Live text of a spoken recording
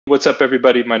What's up,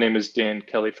 everybody? My name is Dan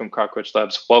Kelly from Cockroach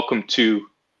Labs. Welcome to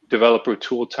Developer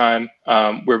Tool Time.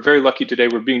 We're very lucky today.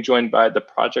 We're being joined by the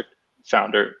project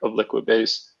founder of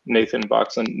Liquibase, Nathan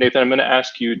Voxland. Nathan, I'm going to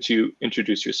ask you to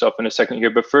introduce yourself in a second here,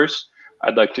 but first,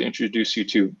 I'd like to introduce you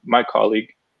to my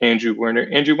colleague, Andrew Werner.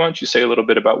 Andrew, why don't you say a little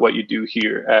bit about what you do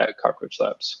here at Cockroach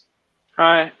Labs?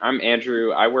 Hi, I'm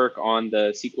Andrew. I work on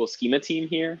the SQL Schema team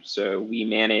here. So we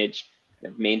manage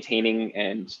maintaining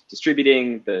and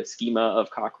distributing the schema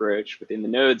of Cockroach within the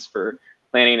nodes for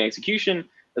planning and execution,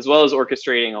 as well as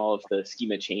orchestrating all of the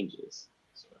schema changes.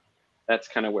 So that's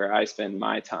kind of where I spend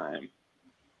my time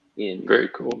in. Very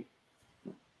cool.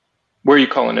 Where are you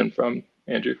calling in from,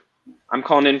 Andrew? I'm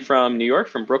calling in from New York,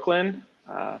 from Brooklyn.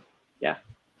 Yeah,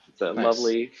 it's a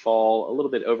lovely fall, a little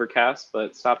bit overcast,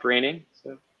 but stopped raining.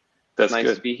 So that's nice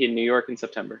good to be here in New York in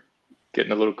September.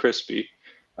 Getting a little crispy.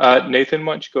 Nathan,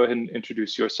 why don't you go ahead and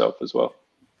introduce yourself as well?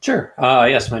 Sure.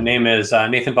 Yes, my name is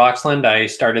Nathan Voxland. I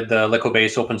started the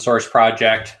Liquibase open source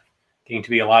project, getting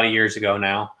to be a lot of years ago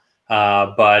now.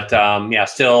 Yeah,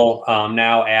 still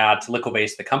now at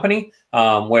Liquibase, the company,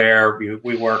 where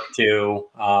we work to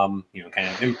kind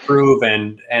of improve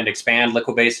and expand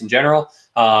Liquibase in general.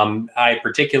 I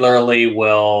particularly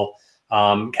will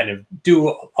kind of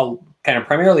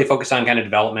primarily focus on kind of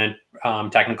development,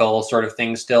 technical sort of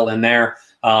things still in there,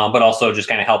 but also just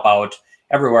kind of help out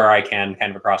everywhere I can kind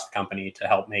of across the company to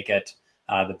help make it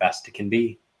the best it can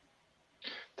be.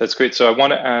 That's great. So I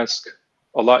want to ask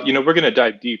a lot, we're going to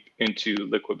dive deep into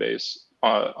Liquibase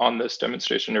on this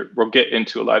demonstration, or we'll get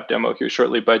into a live demo here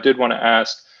shortly, but I did want to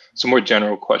ask some more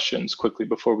general questions quickly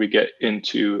before we get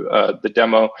into the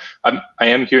demo. I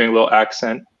am hearing a little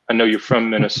accent. I know you're from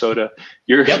Minnesota.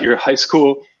 Your high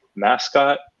school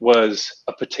mascot was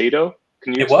a potato.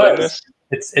 Can you explain this?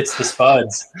 It's the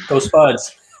Spuds. Go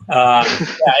Spuds. Yeah,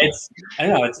 I don't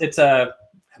know. It's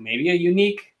maybe a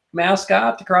unique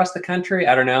mascot across the country.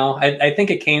 I don't know. I think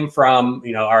it came from,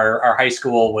 our high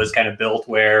school was kind of built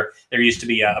where there used to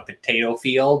be a potato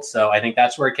field. So I think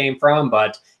that's where it came from.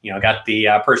 But, got the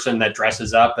person that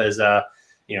dresses up as a,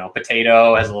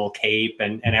 potato, has a little cape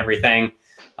and everything.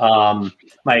 My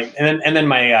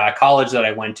college that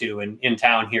I went to in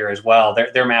town here as well,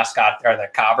 their mascot are the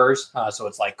Cobbers. So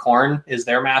it's like corn is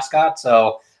their mascot.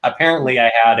 So apparently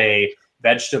I had a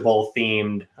vegetable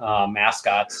themed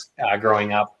mascots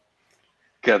growing up.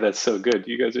 God, that's so good.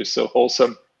 You guys are so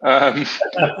wholesome. You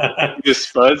just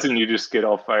Spuds and you just get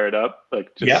all fired up,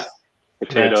 like just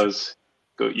potatoes.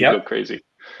 You go crazy.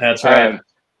 That's right.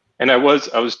 And I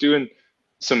was doing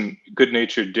some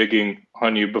good-natured digging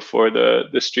on you before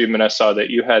the stream, and I saw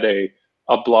that you had a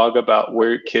blog about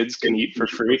where kids can eat for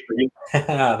free.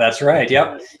 That's right.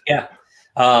 Yep. Yeah.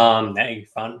 I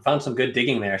found some good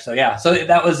digging there. So yeah, so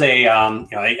that was a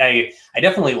I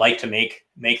definitely like to make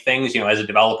things, as a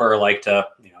developer, like to,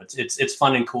 it's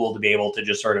fun and cool to be able to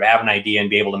just sort of have an idea and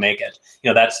be able to make it.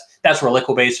 That's where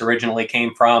Liquibase originally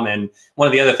came from. And one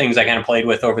of the other things I kind of played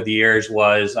with over the years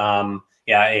was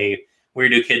a Where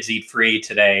Do Kids Eat Free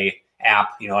Today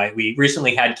app. We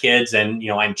recently had kids, and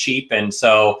I'm cheap, and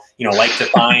so like to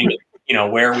find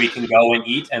where we can go and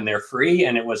eat, and they're free,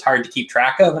 and it was hard to keep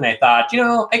track of. And I thought,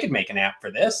 I could make an app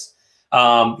for this.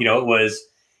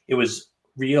 It was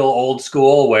real old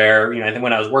school where, I think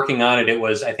when I was working on it, it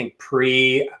was, I think,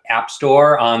 pre-App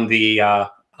Store on the on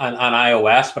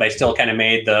iOS, but I still kind of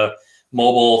made the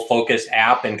mobile focused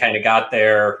app and kind of got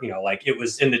there, like it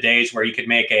was in the days where you could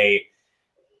make a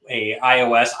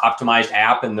iOS optimized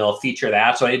app and they'll feature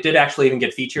that. So it did actually even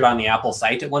get featured on the Apple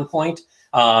site at one point.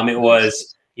 It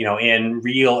was, in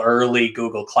real early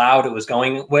Google Cloud it was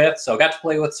going with. So I got to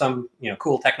play with some,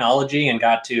 cool technology and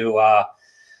got to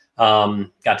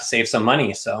save some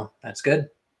money. So that's good.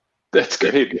 That's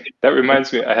great. That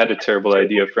reminds me, I had a terrible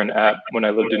idea for an app when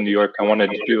I lived in New York. I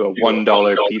wanted to do a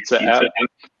 $1 pizza app.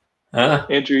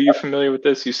 Andrew, are you familiar with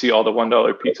this? You see all the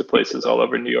 $1 pizza places all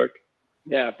over New York.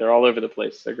 Yeah, they're all over the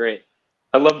place. They're great.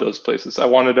 I love those places. I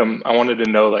wanted to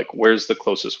know, like, where's the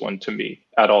closest one to me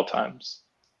at all times,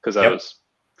 because I was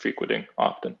frequenting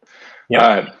often.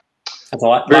 Yeah, that's a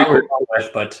lot. Very cool.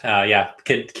 But yeah,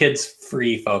 kids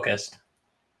free focused.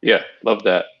 Yeah, love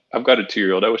that. I've got a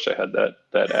 2-year-old. I wish I had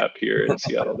that app here in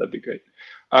Seattle. That'd be great.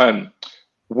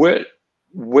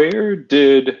 Where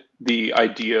did the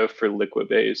idea for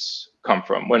Liquibase come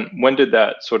from? When did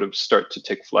that sort of start to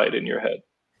take flight in your head?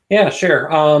 Yeah, sure.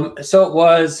 So it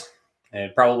was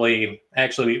probably,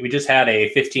 actually, we just had a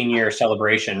 15-year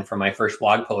celebration for my first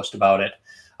blog post about it.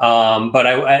 But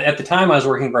at the time I was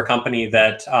working for a company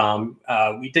that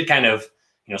we did kind of,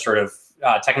 sort of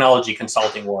technology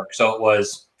consulting work. So it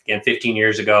was, again, 15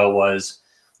 years ago was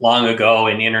long ago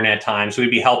in internet times. We'd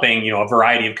be helping, a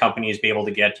variety of companies be able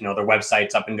to get, their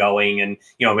websites up and going, and,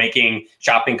 making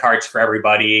shopping carts for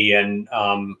everybody, and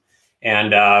content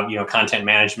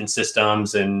management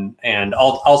systems, and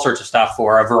all sorts of stuff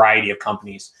for a variety of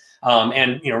companies.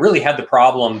 And really had the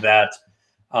problem that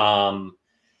I'm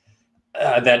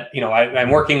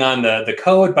working on the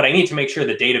code, but I need to make sure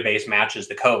the database matches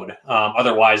the code.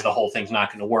 Otherwise, the whole thing's not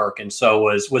going to work. And so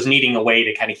was needing a way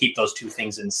to kind of keep those two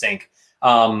things in sync.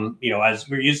 As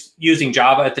we were using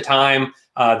Java at the time,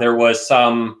 there was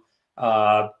some,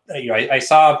 I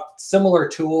saw similar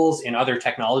tools in other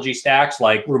technology stacks,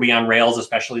 like Ruby on Rails,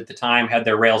 especially at the time, had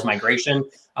their Rails migration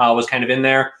was kind of in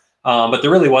there. But there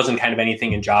really wasn't kind of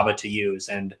anything in Java to use.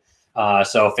 And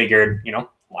so figured,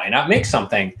 why not make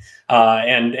something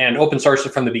and open source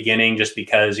it from the beginning, just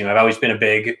because, I've always been a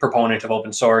big proponent of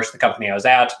open source. The company I was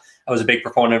at, I was a big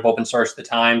proponent of open source at the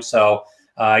time. So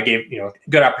I gave, a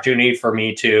good opportunity for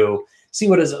me to see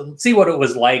what it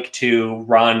was like to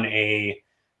run an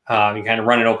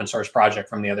open source project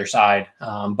from the other side.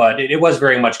 But it was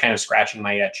very much kind of scratching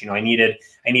my itch. I needed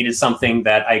something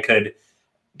that I could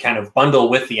kind of bundle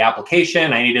with the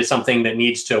application. I needed something that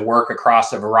needs to work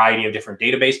across a variety of different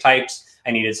database types.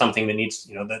 I needed something that needs,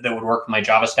 that would work with my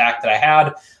Java stack that I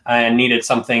had, and needed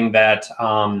something that,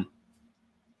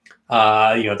 that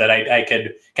I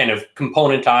could kind of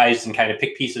componentize and kind of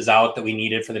pick pieces out that we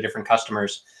needed for the different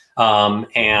customers. That's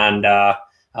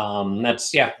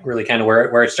really kind of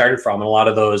where it started from. And a lot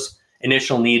of those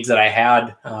initial needs that I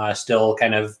had still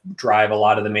kind of drive a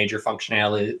lot of the major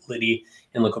functionality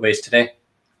in Liquibase today.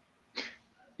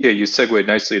 Yeah, you segued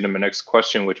nicely into my next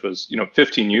question, which was,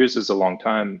 15 years is a long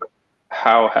time.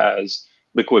 How has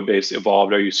Liquibase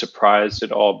evolved? Are you surprised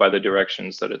at all by the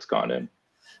directions that it's gone in?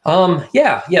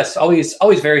 Yes, always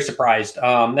very surprised.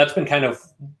 That's been kind of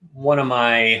one of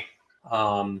my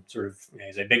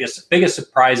biggest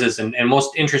surprises and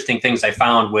most interesting things I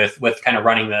found with kind of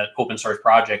running the open source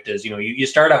project is, you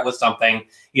start out with something,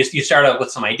 you start out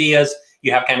with some ideas,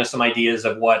 you have kind of some ideas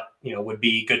of what, would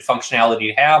be good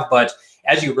functionality to have, but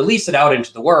as you release it out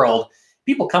into the world,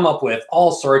 people come up with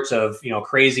all sorts of,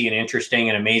 crazy and interesting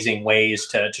and amazing ways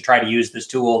to try to use this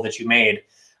tool that you made.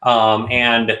 A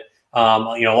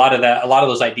lot of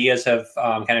those ideas have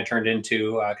kind of turned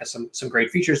into some great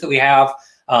features that we have.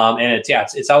 And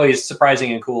it's always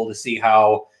surprising and cool to see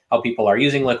how people are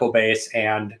using Liquibase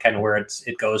and kind of where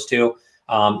it goes to.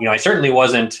 I certainly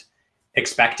wasn't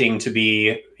expecting to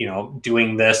be,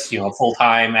 doing this, full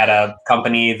time at a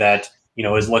company that,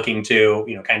 is looking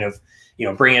to, kind of,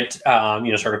 bring it,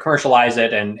 sort of commercialize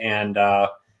it and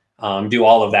do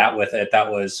all of that with it.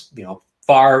 That was,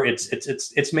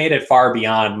 it's made it far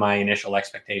beyond my initial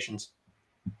expectations.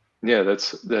 Yeah,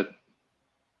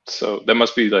 so that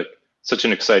must be like such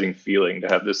an exciting feeling to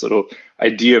have this little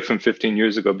idea from 15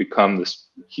 years ago become this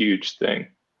huge thing.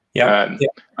 Yeah.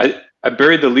 I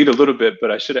buried the lead a little bit, but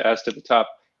I should have asked at the top,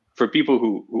 for people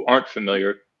who aren't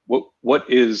familiar, what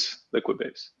is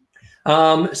Liquibase?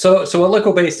 So what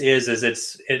Liquibase is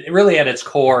it really at its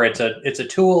core, it's a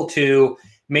tool to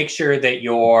make sure that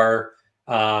your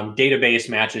database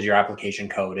matches your application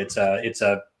code. It's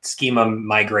a schema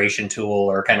migration tool,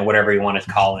 or kind of whatever you want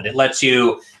to call it. It lets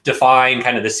you define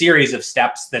kind of the series of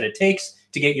steps that it takes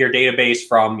to get your database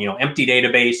from, empty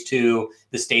database to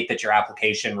the state that your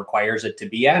application requires it to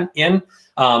be in. And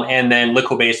then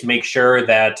Liquibase makes sure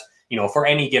that, for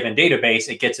any given database,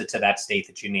 it gets it to that state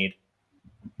that you need.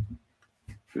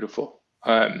 Beautiful.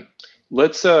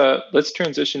 Let's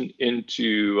transition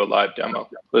into a live demo.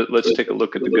 Let's take a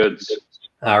look at the goods.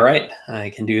 All right, I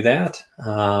can do that.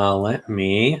 Let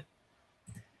me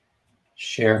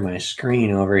share my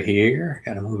screen over here.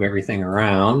 Got to move everything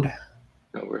around.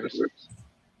 No worries.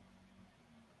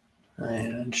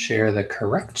 And share the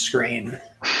correct screen.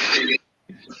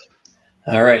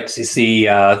 All right, so you see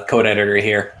code editor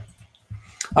here.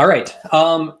 All right,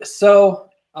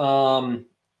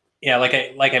 yeah,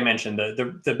 like I mentioned,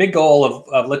 the big goal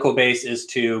of Liquibase is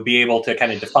to be able to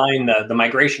kind of define the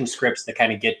migration scripts that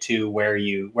kind of get to where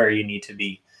you need to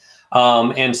be.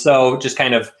 And so just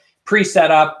kind of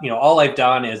pre-set up, all I've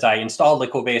done is I installed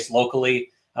Liquibase locally.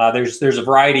 There's a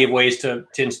variety of ways to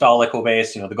install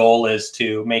Liquibase. The goal is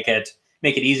to make it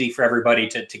easy for everybody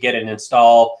to get and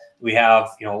install. We have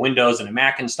a Windows and a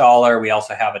Mac installer. We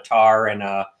also have a tar and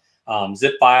a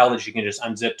zip file that you can just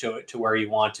unzip to where you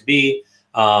want to be.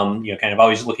 Kind of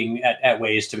always looking at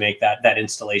ways to make that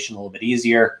installation a little bit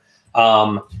easier.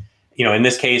 In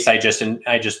this case, I just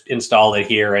installed it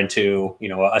here into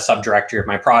a subdirectory of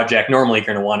my project. Normally, you're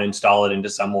going to want to install it into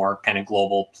some more kind of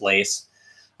global place.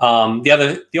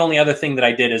 The only other thing that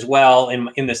I did as well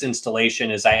in this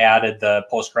installation is I added the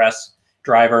Postgres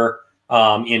driver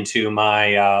into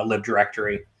my lib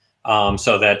directory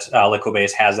so that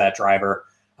Liquibase has that driver.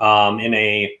 In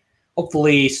a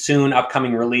hopefully soon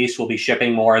upcoming release, we'll be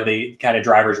shipping more of the kind of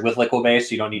drivers with Liquibase,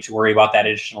 so you don't need to worry about that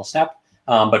additional step.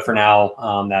 But for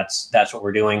now, that's what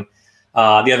we're doing.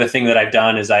 The other thing that I've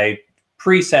done is I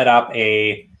pre-set up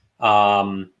a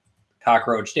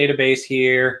cockroach database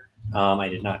here. I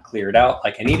did not clear it out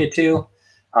like I needed to,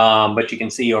 but you can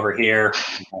see over here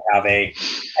I have a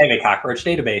cockroach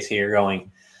database here going.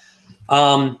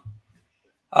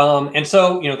 And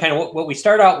so, kind of what we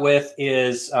start out with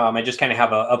is I just kind of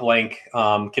have a blank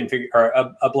configure or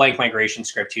a blank migration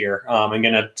script here. I'm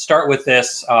going to start with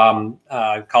this called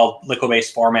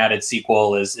Liquibase formatted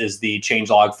SQL is the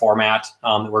changelog format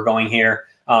that we're going here.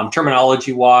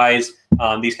 Terminology wise,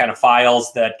 these kind of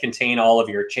files that contain all of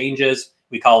your changes,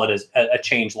 we call it a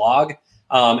changelog.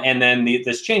 And then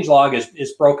this changelog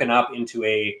is broken up into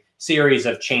a series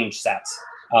of change sets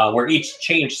where each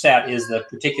change set is the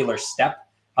particular step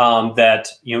that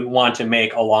you want to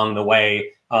make along the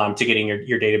way to getting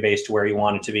your database to where you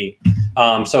want it to be.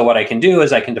 So what I can do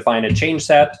is I can define a change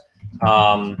set.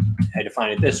 I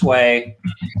define it this way.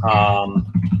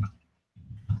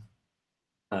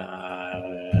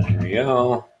 There we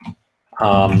go.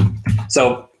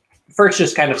 So first,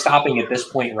 just kind of stopping at this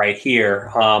point right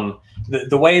here.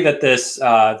 The way that this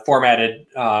formatted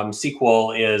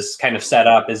SQL is kind of set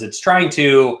up is it's trying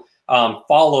to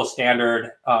follow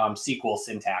standard SQL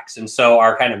syntax. And so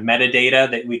our kind of metadata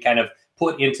that we kind of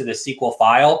put into the SQL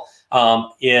file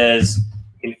is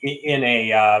in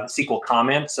a SQL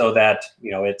comment so that,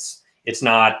 it's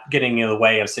not getting in the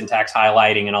way of syntax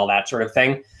highlighting and all that sort of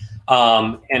thing.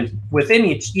 And within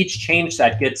each change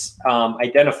set gets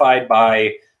identified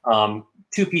by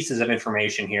two pieces of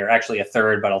information here, actually a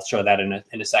third, but I'll show that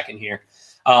in a second here.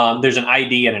 There's an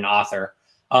ID and an author.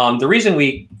 The reason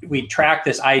we track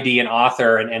this ID and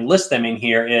author and list them in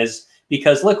here is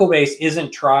because Liquibase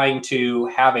isn't trying to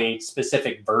have a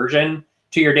specific version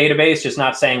to your database, just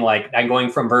not saying like I'm going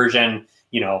from version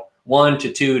 1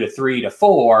 to 2 to 3 to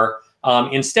 4.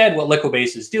 Instead, what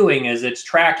Liquibase is doing is it's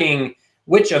tracking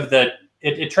which of the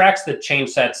it tracks the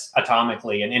change sets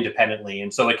atomically and independently,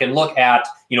 and so it can look at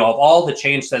of all the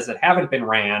change sets that haven't been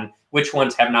ran, which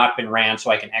ones have not been ran, so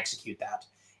I can execute that.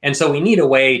 And so we need a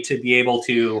way to be able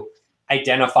to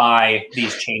identify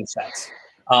these change sets.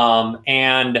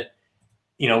 And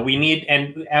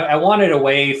I wanted a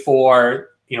way for,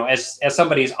 as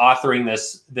somebody's authoring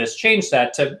this change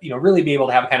set to, really be able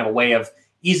to have kind of a way of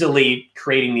easily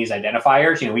creating these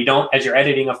identifiers. We don't, as you're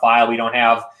editing a file, we don't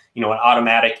have, an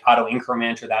automatic auto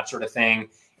increment or that sort of thing.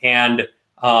 And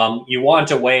you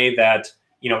want a way that,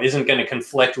 isn't going to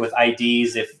conflict with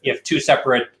IDs if two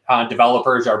separate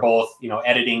developers are both,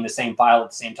 editing the same file at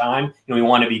the same time. We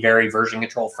want to be very version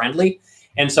control friendly.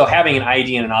 And so having an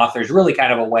ID and an author is really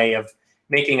kind of a way of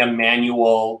making a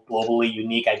manual, globally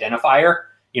unique identifier,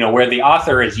 where the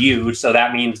author is you. So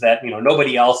that means that,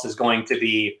 nobody else is going to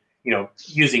be,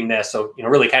 using this. So,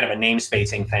 really kind of a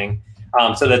namespacing thing.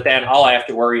 So that then all I have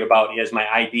to worry about is my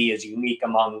ID is unique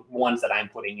among ones that I'm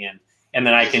putting in. And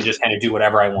then I can just kind of do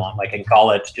whatever I want. Like I can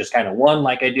call it just kind of one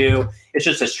like I do. It's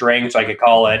just a string. So I could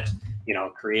call it,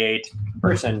 create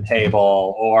person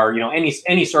table or,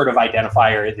 any sort of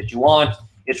identifier that you want.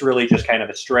 It's really just kind of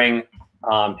a string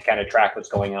to kind of track what's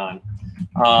going on.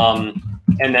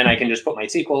 And then I can just put my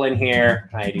SQL in here,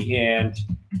 ID int,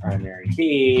 primary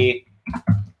key,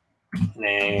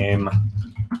 name,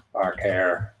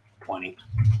 varchar 20.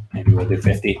 Maybe we'll do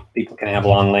 50. People can have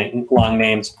long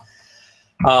names.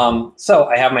 So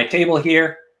I have my table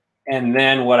here, and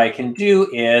then what I can do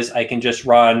is I can just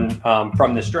run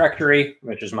from this directory,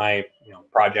 which is my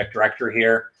project directory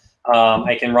here.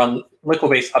 I can run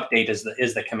Liquibase update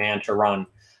is the command to run.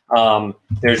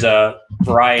 There's a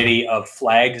variety of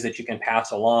flags that you can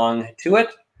pass along to it.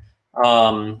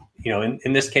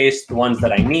 In this case, the ones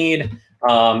that I need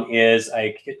is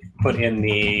I put in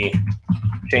the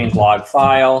changelog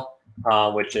file,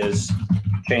 which is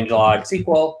changelog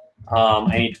SQL.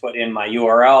 I need to put in my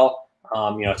URL.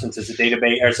 Since it's a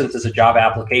database or since it's a Java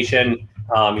application,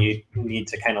 you need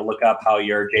to kind of look up how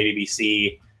your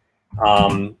JDBC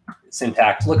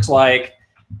syntax looks like.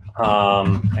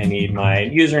 I need my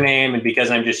username, and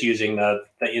because I'm just using the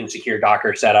insecure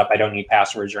Docker setup, I don't need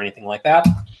passwords or anything like that.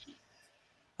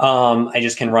 I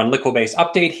just can run Liquibase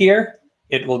update here.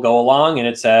 It will go along and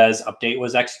it says update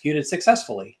was executed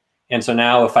successfully. And so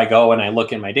now if I go and I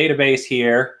look in my database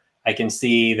here, I can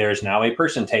see there's now a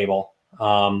person table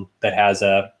that has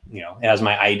it has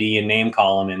my ID and name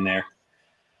column in there.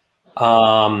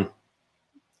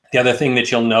 The other thing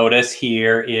that you'll notice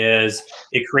here is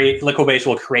Liquibase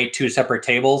will create 2 separate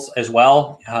tables as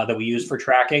well that we use for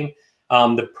tracking.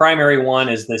 The primary one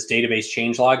is this database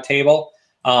changelog table.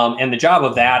 And the job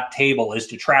of that table is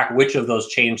to track which of those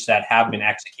changes that have been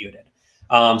executed.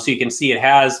 So you can see it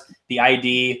has the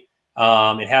ID,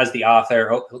 it has the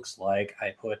author. Oh, it looks like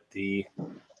I put the,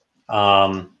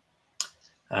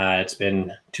 it's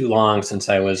been too long since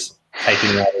I was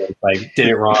typing that in. If I did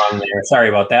it wrong there, sorry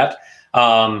about that.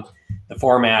 The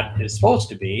format is supposed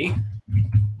to be,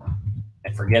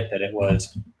 I forget that it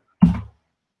was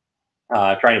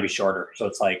trying to be shorter. So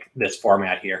it's like this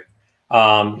format here.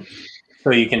 So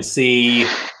you can see,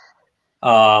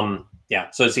 yeah,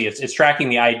 so see, it's tracking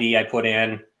the ID I put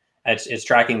in. It's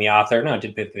tracking the author. No, it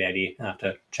did pick the ID. I'll have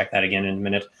to check that again in a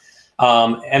minute.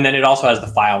 And then it also has the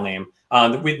file name.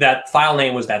 That file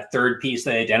name was that third piece,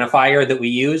 the identifier that we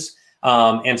use.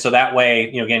 And so that way,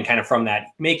 again, kind of from that,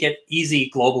 make it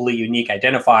easy, globally unique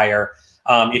identifier.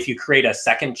 If you create a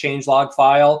second changelog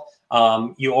file,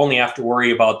 you only have to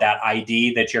worry about that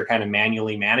ID that you're kind of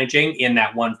manually managing in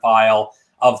that one file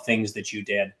of things that you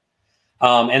did.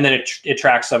 And then it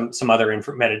tracks some other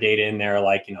metadata in there,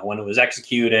 like, when it was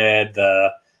executed,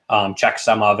 the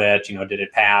checksum of it, did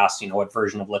it pass, what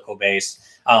version of Liquibase,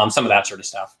 some of that sort of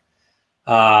stuff.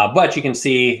 But you can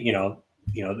see,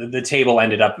 the table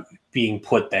ended up being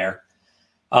put there.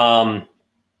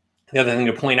 The other thing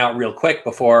to point out real quick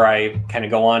before I kind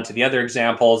of go on to the other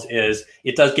examples is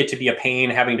it does get to be a pain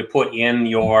having to put in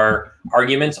your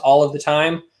arguments all of the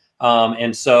time.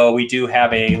 And so we do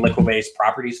have a Liquibase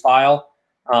properties file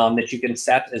that you can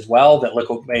set as well, that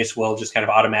Liquibase will just kind of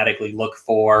automatically look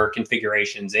for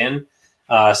configurations in.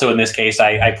 So in this case,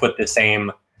 I put the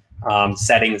same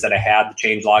settings that I had, the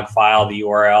changelog file, the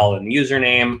URL, and the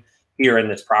username here in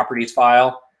this properties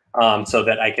file, so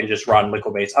that I can just run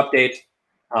Liquibase update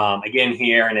again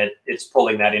here, and it's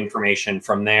pulling that information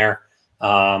from there.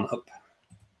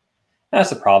 That's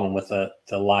the problem with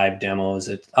the live demos.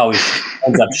 It always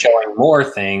ends up showing more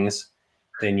things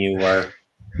than you were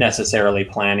necessarily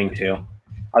planning to.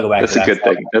 I'll go back to that. That's a good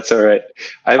thing. That's all right.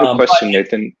 I have a question,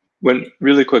 Nathan.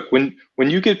 Really quick, when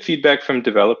you get feedback from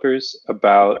developers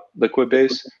about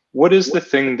Liquibase, what is the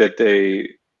thing that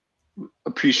they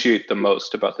appreciate the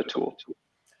most about the tool?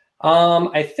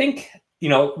 I think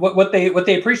what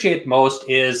they appreciate most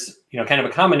is kind of a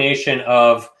combination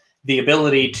of the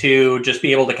ability to just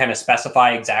be able to kind of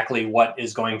specify exactly what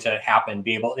is going to happen,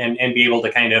 be able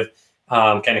to kind of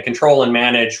control and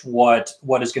manage what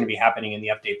is going to be happening in the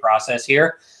update process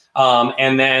here.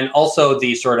 And then also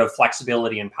the sort of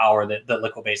flexibility and power that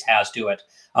Liquibase has to it.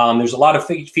 There's a lot of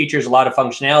features, a lot of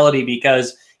functionality,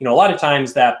 because a lot of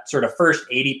times that sort of first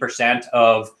 80%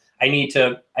 of I need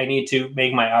to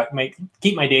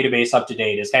keep my database up to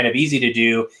date is kind of easy to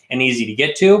do and easy to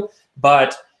get to,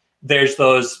 but there's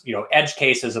those edge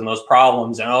cases and those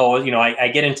problems, and I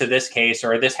get into this case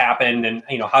or this happened, and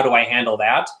how do I handle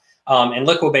that? And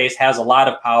Liquibase has a lot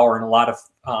of power and a lot of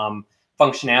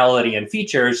functionality and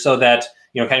features, so that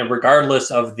kind of regardless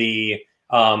of kind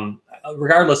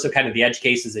of the edge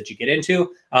cases that you get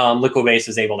into, Liquibase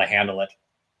is able to handle it.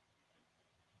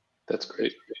 That's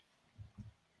great.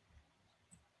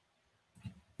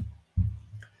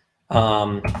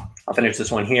 I'll finish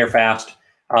this one here fast.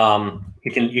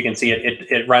 You can see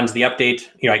it runs the update.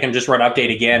 I can just run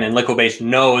update again, and Liquibase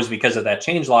knows, because of that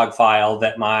changelog file,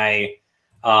 that my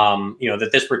that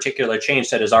this particular change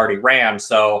set is already ran.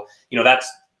 So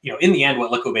that's in the end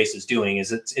what Liquibase is doing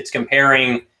is it's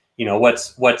comparing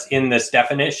what's in this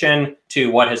definition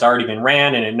to what has already been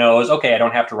ran, and it knows, okay, I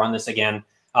don't have to run this again,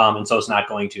 and so it's not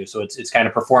going to. So it's kind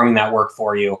of performing that work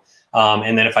for you.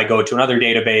 And then if I go to another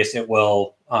database, it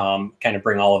will kind of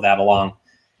bring all of that along.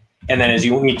 And then as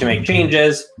you need to make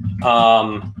changes,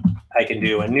 I can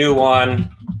do a new one.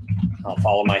 I'll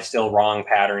follow my still wrong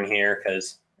pattern here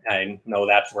because I know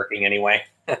that's working anyway.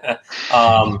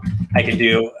 I can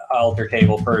do alter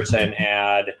table person,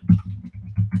 add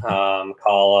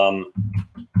column,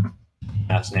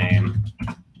 last name.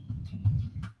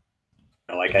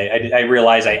 Like I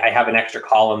realize I have an extra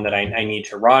column that I need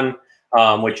to run.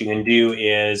 What you can do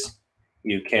is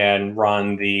you can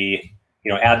run the,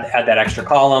 add that extra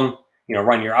column,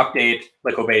 run your update.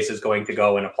 Liquibase is going to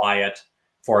go and apply it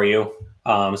for you,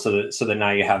 so that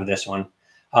now you have this one.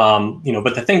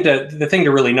 But the thing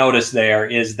to really notice there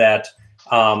is that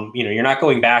you're not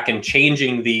going back and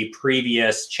changing the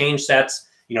previous change sets.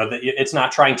 It's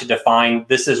not trying to define,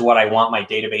 this is what I want my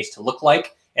database to look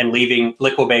like, and leaving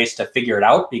Liquibase to figure it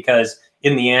out, because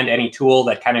in the end, any tool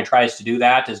that kind of tries to do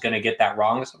that is going to get that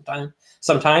wrong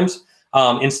sometimes.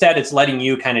 Instead, it's letting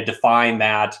you kind of define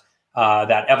that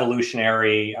that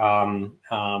evolutionary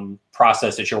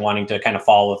process that you're wanting to kind of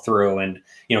follow through, and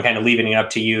kind of leaving it up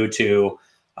to you to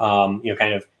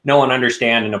kind of know and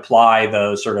understand and apply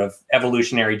those sort of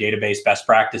evolutionary database best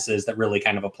practices that really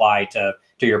kind of apply to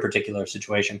your particular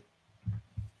situation.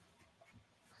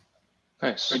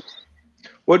 Nice.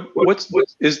 What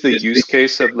is the use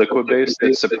case of Liquibase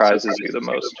that surprises you the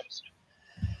most?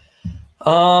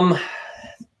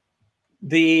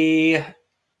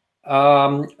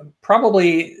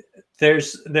 Probably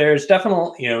there's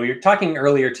definitely, you're talking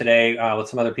earlier today with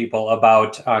some other people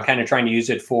about kind of trying to use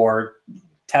it for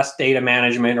test data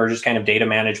management or just kind of data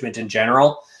management in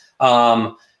general.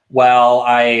 Well,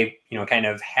 I kind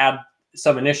of had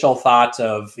some initial thoughts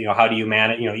of how do you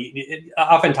manage,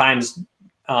 oftentimes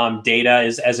data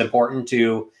is as important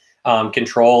to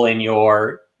control in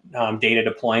your data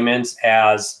deployments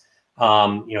as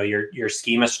your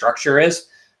schema structure is.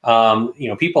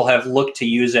 People have looked to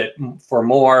use it for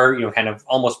more, kind of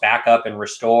almost backup and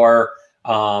restore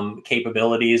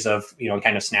capabilities of,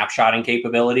 kind of snapshotting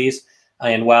capabilities.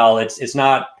 And while it's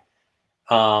not,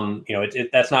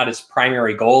 that's not its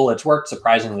primary goal, it's worked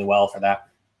surprisingly well for that,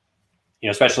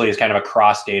 especially as kind of a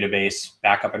cross database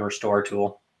backup and restore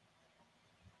tool.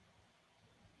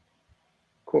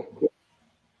 Cool.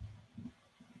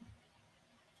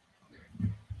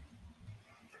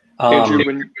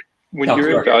 Andrew, when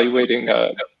you're evaluating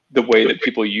the way that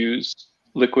people use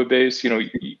Liquibase,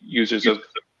 users of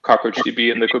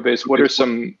CockroachDB and Liquibase, what are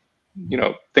some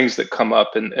things that come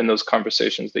up in those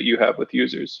conversations that you have with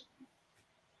users?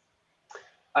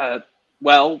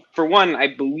 Well, for one,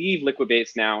 I believe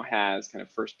Liquibase now has kind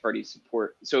of first-party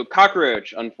support. So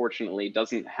Cockroach, unfortunately,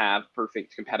 doesn't have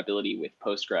perfect compatibility with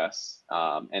Postgres,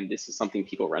 and this is something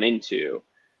people run into.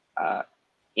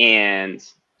 And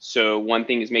so one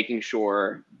thing is making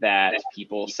sure that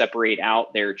people separate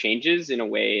out their changes in a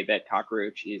way that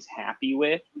Cockroach is happy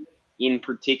with. In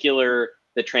particular,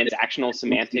 the transactional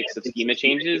semantics of schema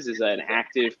changes is an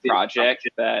active project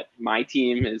that my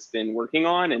team has been working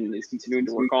on and is continuing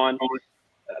to work on.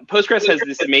 Postgres has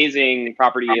this amazing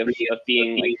property of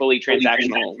being like fully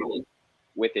transactional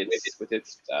with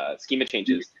its schema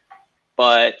changes.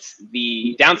 But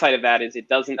the downside of that is it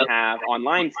doesn't have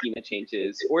online schema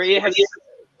changes, or it has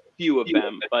few of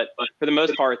them, but for the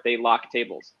most part, they lock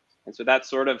tables. And so that's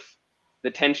sort of the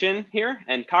tension here.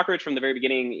 And Cockroach from the very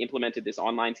beginning implemented this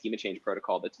online schema change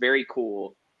protocol that's very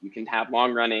cool. You can have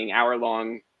long-running,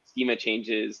 hour-long schema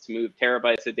changes to move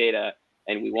terabytes of data,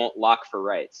 and we won't lock for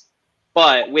writes.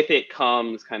 But with it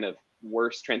comes kind of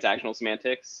worse transactional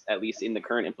semantics, at least in the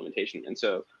current implementation. And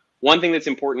so one thing that's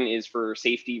important is for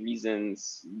safety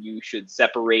reasons, you should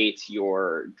separate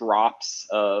your drops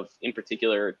of, in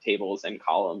particular, tables and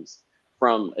columns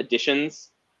from additions.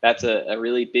 That's a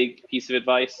really big piece of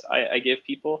advice I give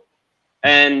people.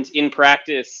 And in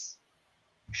practice,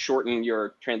 shorten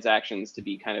your transactions to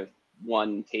be kind of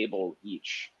one table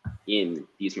each in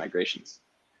these migrations.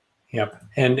 Yep,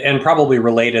 and probably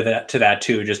related to that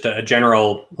too, just a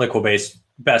general Liquibase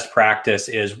best practice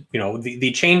is,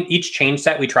 each change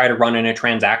set we try to run in a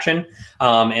transaction,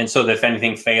 and so that if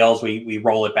anything fails, we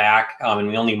roll it back, and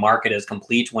we only mark it as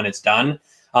complete when it's done.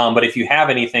 But if you have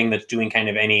anything that's doing kind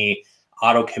of any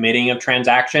auto committing of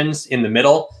transactions in the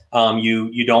middle,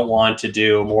 you don't want to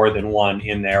do more than one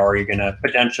in there, or you're going to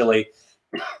potentially,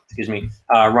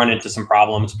 run into some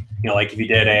problems. Like if you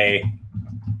did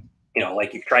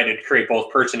like you try to create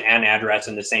both person and address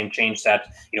in the same change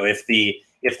set, if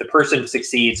the person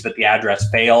succeeds but the address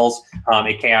fails,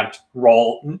 it can't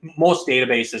roll. Most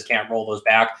databases can't roll those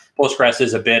back. Postgres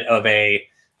is a bit of a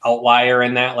outlier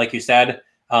in that, like you said,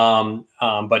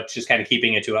 but just kind of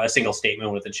keeping it to a single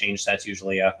statement with a change set's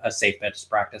usually a safe best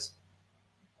practice.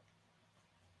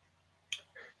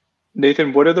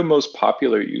 Nathan, what are the most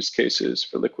popular use cases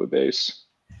for Liquibase?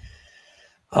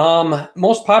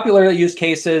 Most popular use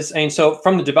cases, and so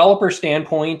from the developer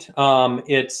standpoint,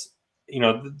 it's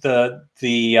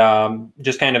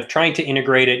just kind of trying to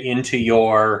integrate it into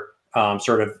your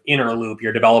sort of inner loop,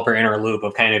 your developer inner loop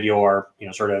of kind of your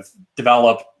sort of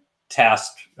develop,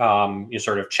 test, your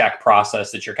sort of check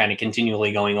process that you're kind of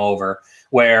continually going over.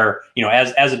 Where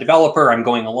as a developer, I'm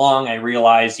going along, I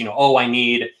realize oh, I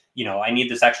need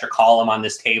this extra column on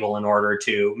this table in order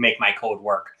to make my code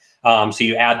work. So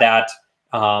you add that.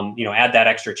 Add that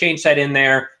extra change set in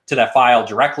there to that file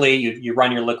directly. You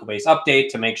run your Liquibase update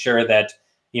to make sure that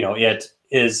it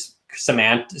is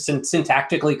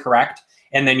syntactically correct,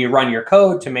 and then you run your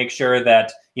code to make sure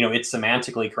that it's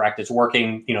semantically correct. It's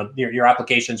working. Your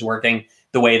application's working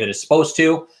the way that it's supposed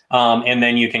to, and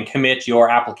then you can commit your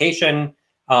application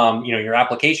your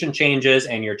application changes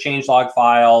and your changelog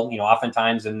file,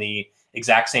 oftentimes in the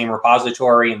exact same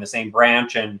repository in the same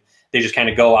branch, and they just kind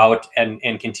of go out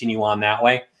and continue on that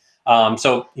way.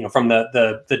 So from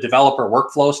the developer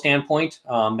workflow standpoint,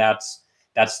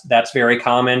 that's very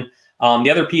common. The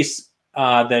other piece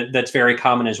that's very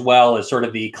common as well is sort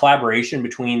of the collaboration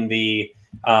between the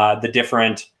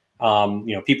different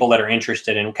people that are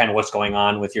interested in kind of what's going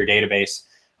on with your database.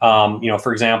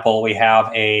 For example, we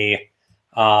have a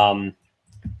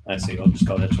let's see, we'll just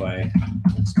go this way.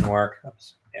 This can work.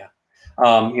 Oops. Yeah.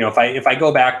 If I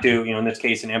go back to in this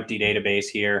case an empty database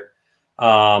here,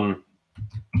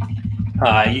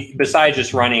 besides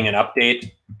just running an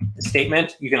update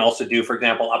statement, you can also do, for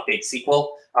example, update SQL,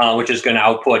 which is going to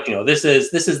output, this is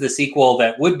the SQL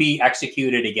that would be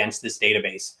executed against this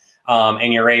database.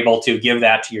 And you're able to give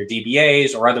that to your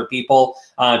DBAs or other people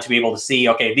to be able to see,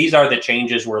 okay, these are the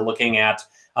changes we're looking at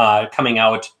coming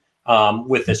out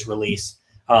with this release.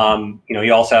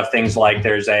 You also have things like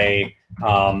there's a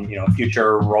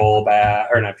future rollback,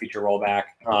 or not future rollback,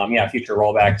 future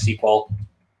rollback SQL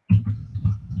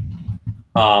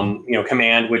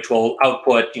command, which will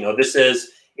output, this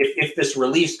is, if this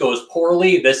release goes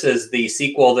poorly, this is the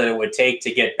SQL that it would take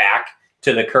to get back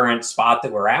to the current spot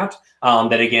that we're at.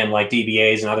 That again, like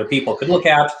DBAs and other people could look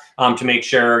at to make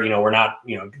sure, we're not,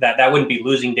 that wouldn't be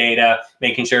losing data,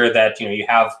 making sure that, you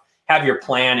have your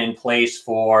plan in place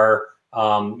for,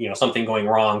 something going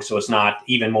wrong. So it's not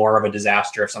even more of a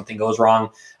disaster if something goes wrong.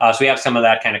 So we have some of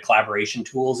that kind of collaboration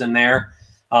tools in there.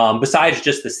 Besides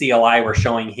just the CLI we're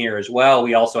showing here as well,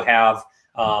 we also have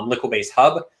Liquibase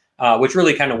Hub, which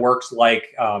really kind of works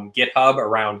like GitHub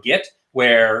around Git,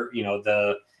 where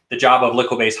the job of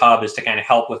Liquibase Hub is to kind of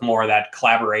help with more of that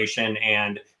collaboration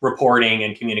and reporting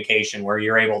and communication, where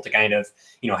you're able to kind of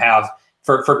have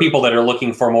for people that are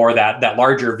looking for more of that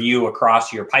larger view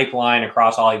across your pipeline,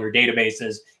 across all of your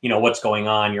databases, what's going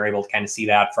on. You're able to kind of see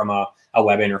that from a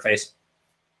web interface.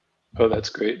 Oh, that's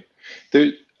great.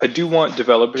 I do want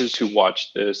developers who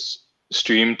watch this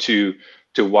stream to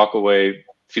walk away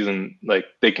feeling like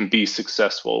they can be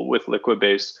successful with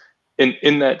Liquibase.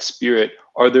 In that spirit,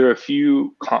 are there a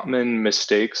few common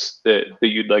mistakes that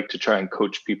you'd like to try and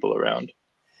coach people around?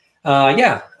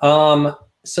 Yeah.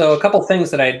 So a couple things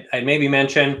that I'd maybe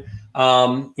mention.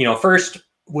 First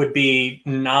would be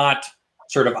not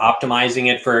sort of optimizing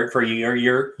it for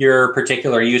your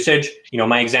particular usage.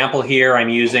 My example here, I'm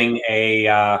using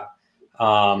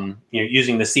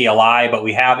using the CLI, but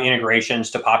we have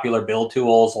integrations to popular build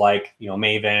tools like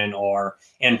Maven or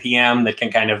NPM that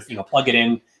can kind of plug it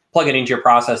into your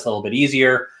process a little bit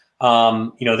easier.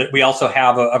 That we also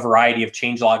have a variety of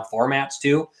changelog formats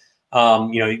too.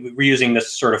 We're using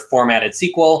this sort of formatted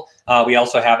SQL. We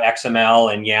also have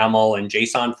XML and YAML and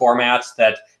JSON formats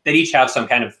that each have some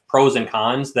kind of pros and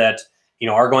cons that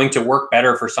are going to work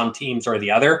better for some teams or the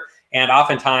other. And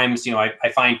oftentimes, I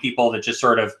find people that just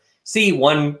sort of see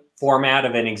one format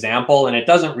of an example and it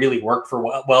doesn't really work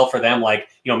well for them. Like,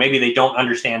 maybe they don't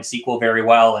understand SQL very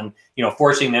well, and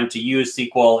forcing them to use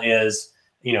SQL is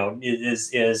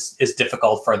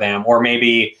difficult for them. Or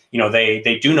maybe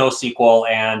they do know SQL,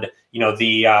 and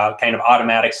the kind of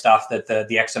automatic stuff that the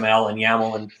XML and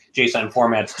YAML and JSON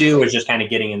formats do is just kind of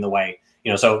getting in the way.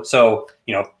 So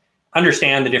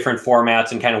understand the different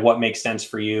formats and kind of what makes sense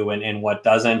for you and what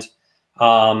doesn't.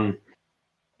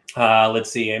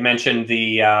 Let's see. I mentioned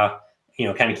the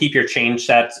kind of keep your change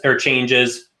sets or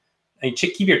changes,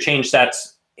 keep your change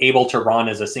sets able to run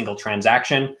as a single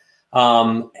transaction.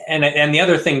 And the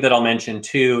other thing that I'll mention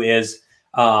too is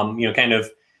kind of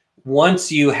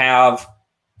once you've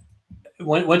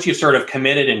sort of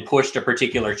committed and pushed a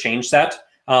particular change set,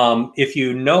 if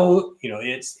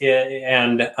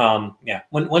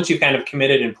once you've kind of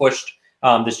committed and pushed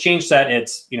this change set,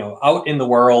 it's out in the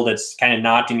world, it's kind of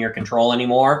not in your control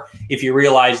anymore. If you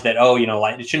realize that,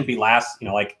 like it shouldn't be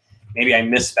like maybe I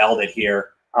misspelled it here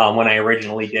when I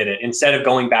originally did it, instead of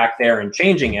going back there and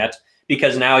changing it,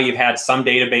 because now you've had some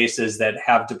databases that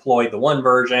have deployed the one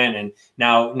version, and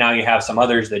now you have some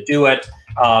others that do it.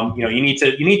 You need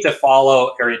to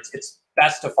follow, or it's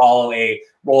best to follow a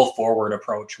roll forward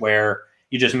approach where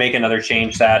you just make another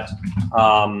change set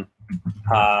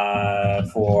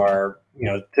for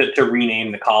to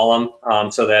rename the column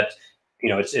so that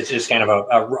it's just kind of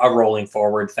a rolling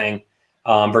forward thing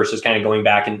versus kind of going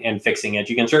back and fixing it.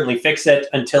 You can certainly fix it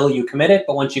until you commit it,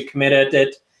 but once you've committed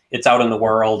it, it's out in the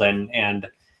world, and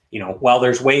while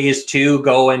there's ways to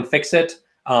go and fix it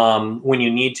when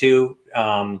you need to,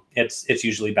 it's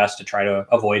usually best to try to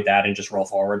avoid that and just roll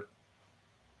forward.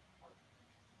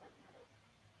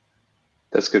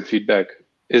 That's good feedback.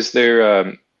 Is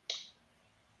there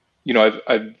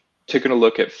I've taken a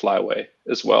look at Flyway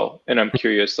as well, and I'm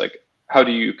curious, like, how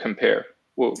do you compare?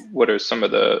 What are some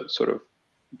of the sort of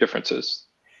differences?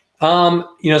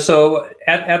 So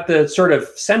at the sort of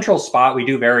central spot, we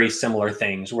do very similar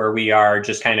things where we are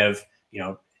just kind of,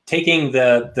 taking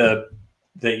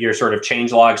your sort of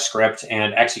changelog script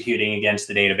and executing against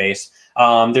the database.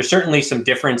 There's certainly some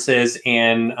differences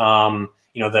in,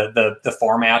 the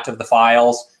format of the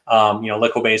files.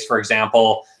 Liquibase, for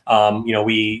example,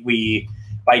 we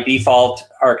by default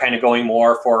are kind of going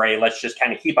more for a, let's just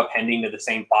kind of keep appending to the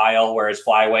same file, whereas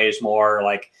Flyway is more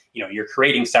like, you're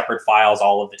creating separate files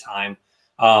all of the time.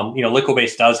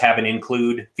 Liquibase does have an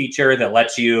include feature that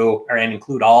lets you, or an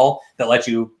include all, that lets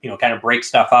you, kind of break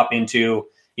stuff up into,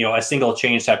 a single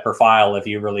change set per file if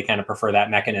you really kind of prefer that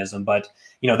mechanism. But,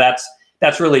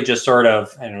 that's really just sort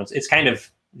of, I don't know, it's kind of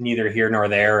neither here nor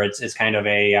there. It's kind of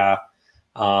a,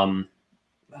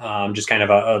 just kind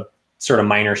of a sort of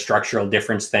minor structural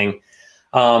difference thing.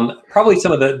 Probably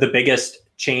some of the biggest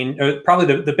change, or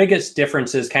probably the biggest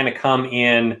differences kind of come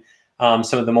in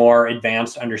some of the more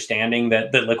advanced understanding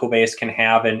that Liquibase can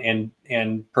have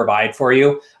and provide for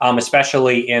you,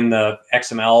 especially in the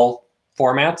XML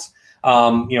formats.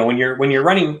 When you're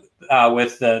running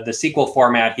with the SQL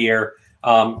format here,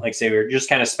 like say we're just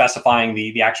kind of specifying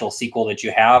the actual SQL that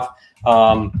you have.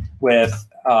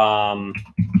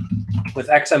 With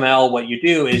XML, what you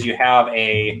do is you have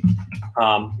a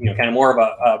kind of more of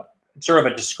a sort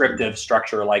of a descriptive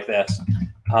structure like this,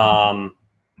 where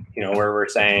we're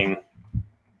saying,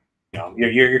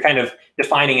 you're kind of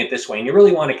defining it this way, and you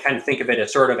really want to kind of think of it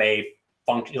as sort of a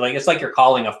function, like it's like you're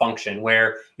calling a function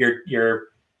where you're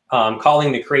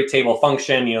calling the create table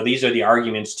function. These are the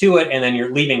arguments to it, and then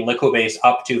you're leaving Liquibase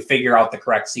up to figure out the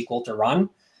correct SQL to run,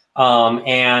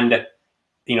 and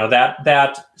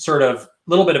that sort of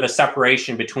little bit of a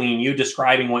separation between you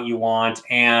describing what you want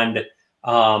and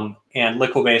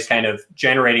Liquibase kind of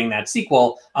generating that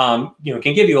SQL,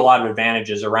 can give you a lot of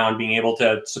advantages around being able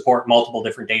to support multiple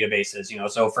different databases.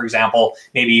 So for example,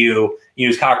 maybe you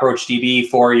use CockroachDB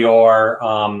for your,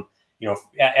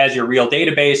 as your real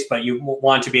database, but you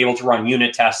want to be able to run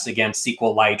unit tests against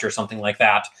SQLite or something like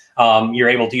that. You're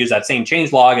able to use that same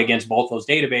changelog against both those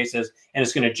databases, and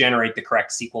it's going to generate the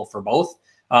correct SQL for both.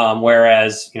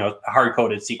 Whereas,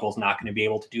 hard-coded SQL is not going to be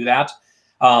able to do that.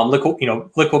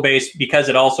 Liquibase, because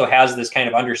it also has this kind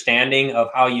of understanding of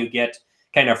how you get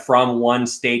kind of from one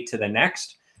state to the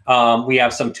next. We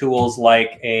have some tools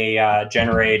like a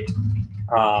generate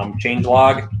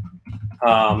changelog,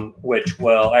 which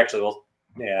will actually,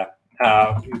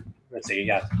 let's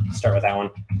see, start with that one.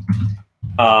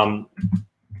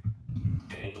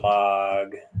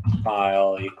 Changelog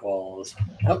file equals,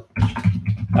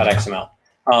 .xml.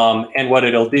 And what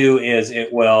it'll do is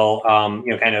it will,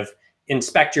 kind of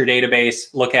inspect your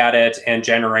database, look at it, and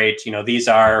generate, these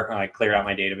are, I cleared out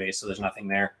my database, so there's nothing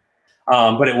there.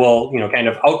 But it will, kind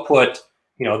of output,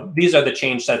 these are the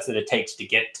change sets that it takes to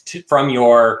get from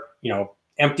your,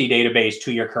 empty database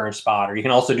to your current spot. Or you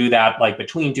can also do that like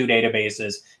between two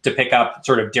databases to pick up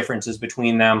sort of differences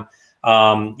between them.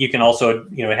 You can also,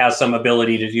 it has some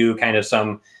ability to do kind of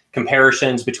some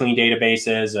comparisons between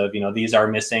databases of, these are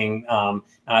missing,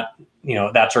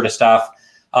 that sort of stuff.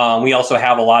 We also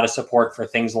have a lot of support for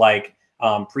things like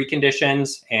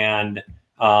preconditions and,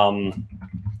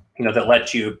 that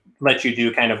let you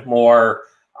do kind of more,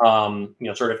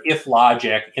 sort of if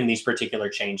logic in these particular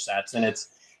change sets. And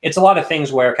it's a lot of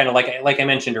things where kind of like I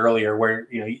mentioned earlier, where,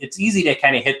 it's easy to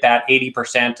kind of hit that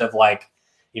 80% of like,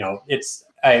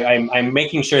 I'm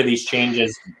making sure these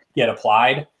changes get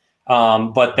applied.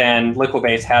 But then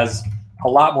Liquibase has a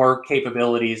lot more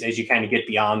capabilities as you kind of get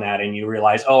beyond that, and you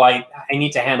realize, oh, I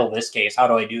need to handle this case. How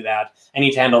do I do that? I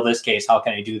need to handle this case. How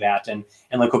can I do that? And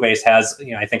Liquibase has,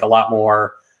 I think, a lot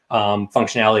more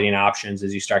functionality and options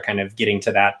as you start kind of getting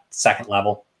to that second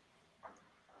level.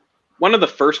 One of the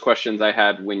first questions I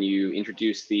had when you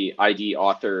introduced the ID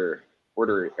author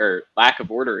order or lack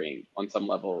of ordering on some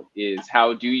level is,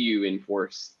 how do you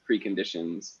enforce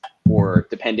preconditions or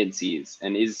dependencies?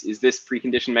 And is this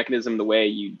precondition mechanism the way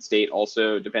you state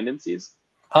also dependencies?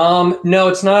 No,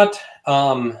 it's not.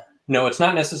 No, it's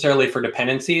not necessarily for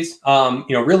dependencies.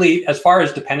 Really, as far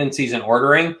as dependencies and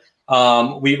ordering,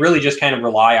 we really just kind of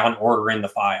rely on ordering the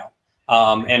file.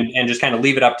 And just kind of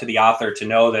leave it up to the author to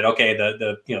know that, okay,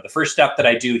 the first step that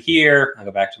I do here, I'll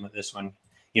go back to this one,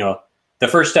 the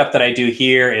first step that I do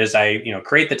here is I,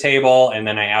 create the table, and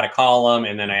then I add a column,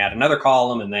 and then I add another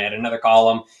column, and then I add another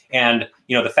column. And,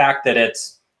 the fact that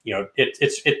it's,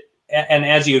 and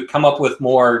as you come up with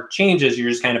more changes, you're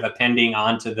just kind of appending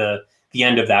onto the the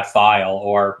end of that file.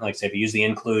 Or like say, if you use the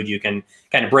include, you can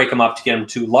kind of break them up to get them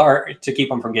too large, to keep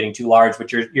them from getting too large,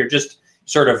 but you're just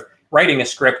sort of writing a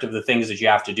script of the things that you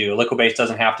have to do. Liquibase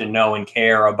doesn't have to know and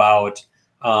care about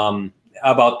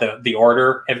the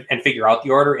order and figure out the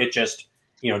order. It just,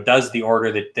 does the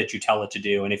order that you tell it to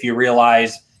do. And if you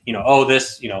realize, oh,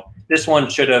 this one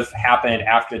should have happened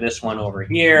after this one over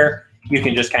here, you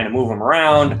can just kind of move them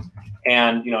around,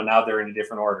 and now they're in a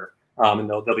different order, and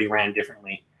they'll be ran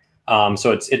differently.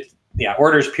 So it's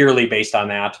orders purely based on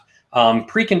that.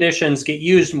 Preconditions get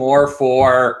used more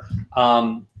for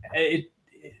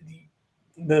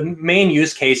the main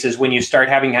use case is when you start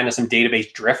having kind of some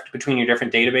database drift between your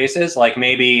different databases. Like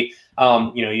maybe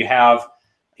you have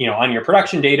on your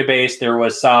production database there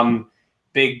was some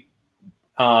big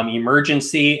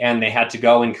emergency, and they had to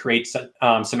go and create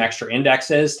some extra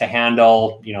indexes to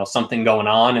handle something going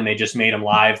on, and they just made them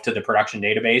live to the production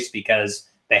database because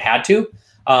they had to.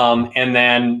 And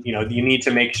then you need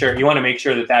to make sure, you want to make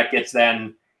sure that that gets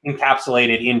then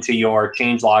encapsulated into your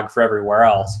changelog for everywhere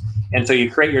else. And so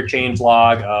you create your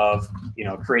changelog of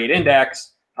create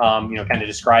index, kind of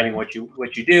describing what you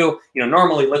do.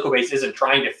 Normally Liquibase isn't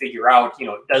trying to figure out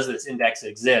does this index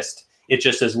exist. It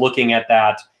just is looking at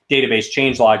that database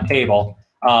changelog table,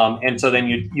 and so then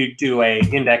you do a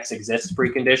index exists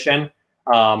precondition,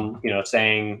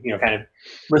 saying kind of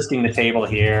listing the table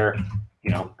here,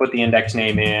 put the index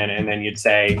name in, and then you'd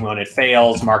say when it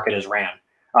fails, mark it as ran.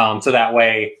 So that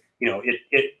way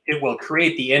it will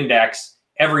create the index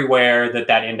everywhere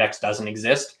that index doesn't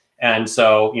exist. And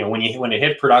so, when it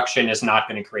hit production, it's not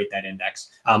going to create that index,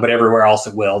 but everywhere else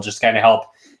it will, just kind of help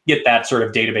get that sort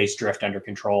of database drift under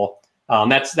control.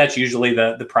 That's usually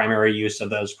the primary use of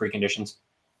those preconditions.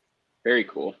 Very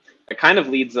cool. It kind of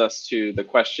leads us to the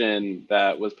question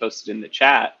that was posted in the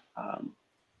chat,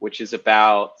 which is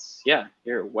about,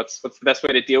 what's the best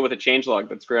way to deal with a changelog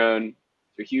that's grown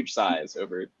to a huge size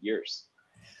over years?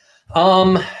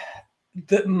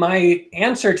 My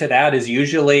answer to that is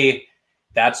usually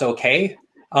that's okay.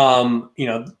 It's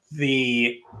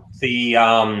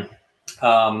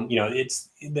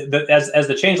as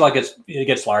the changelog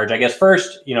gets large, I guess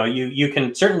first, you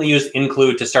can certainly use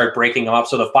include to start breaking them up.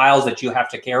 So the files that you have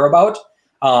to care about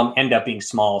end up being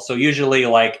small. So usually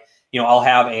I'll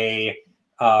have a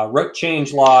root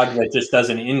changelog that just does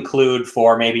an include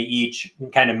for maybe each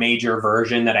kind of major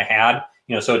version that I had.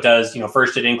 So it does,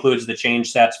 first it includes the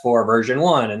change sets for version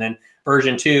 1, and then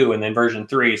version 2, and then version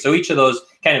 3. So each of those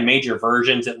kind of major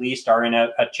versions at least are in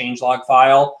a changelog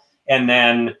file. And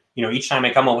then, each time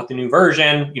I come up with a new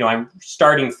version, I'm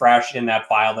starting fresh in that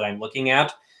file that I'm looking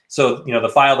at. So, the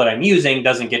file that I'm using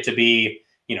doesn't get to be,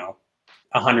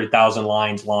 100,000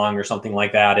 lines long or something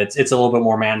like that. It's a little bit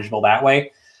more manageable that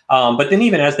way. But then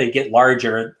even as they get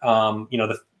larger,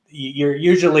 you're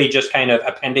usually just kind of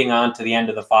appending on to the end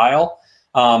of the file.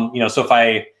 So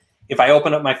if I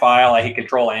open up my file, I hit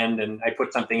Control End and I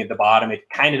put something at the bottom, it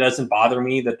kind of doesn't bother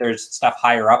me that there's stuff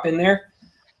higher up in there.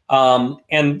 And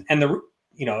then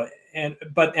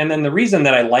the reason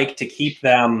that I like to keep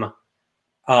them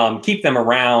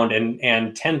around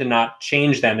and tend to not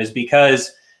change them is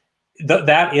because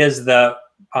that is the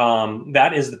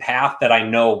path that I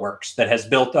know works, that has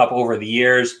built up over the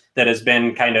years, that has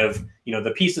been kind of,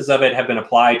 the pieces of it have been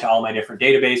applied to all my different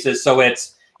databases. So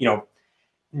it's,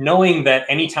 knowing that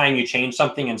anytime you change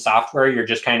something in software, you're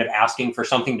just kind of asking for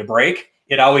something to break.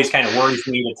 It always kind of worries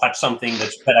me to touch something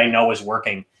that I know is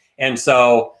working. And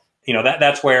so,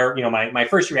 that's where, my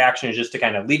first reaction is just to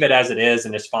kind of leave it as it is,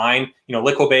 and it's fine.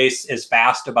 Liquibase is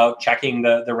fast about checking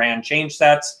the ran change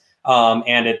sets.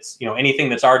 And it's, anything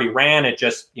that's already ran, it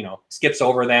just, skips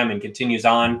over them and continues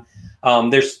on.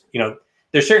 There's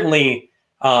certainly,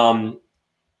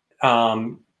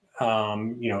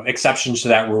 exceptions to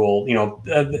that rule,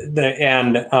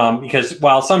 because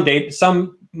while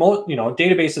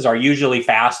databases are usually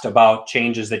fast about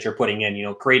changes that you're putting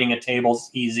in, creating a table's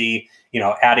easy,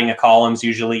 adding a column's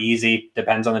usually easy,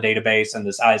 depends on the database and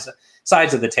the size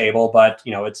of the table, but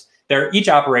each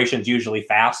operation's usually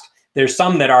fast. There's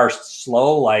some that are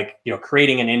slow, like,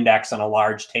 creating an index on a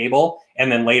large table,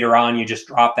 and then later on you just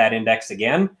drop that index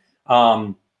again.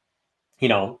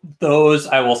 Those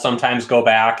I will sometimes go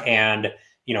back and,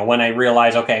 when I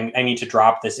realize, okay, I need to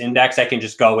drop this index, I can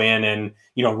just go in and,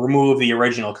 remove the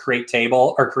original create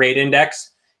table or create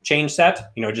index change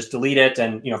set, just delete it.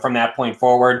 And, from that point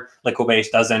forward,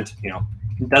 Liquibase doesn't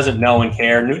know and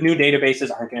care. New databases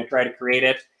aren't going to try to create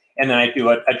it. And then I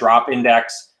do a drop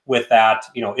index with that,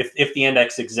 if the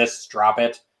index exists, drop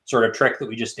it sort of trick that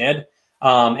we just did.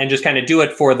 And just kind of do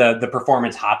it for the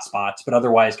performance hotspots, but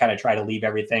otherwise kind of try to leave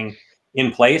everything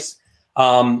in place.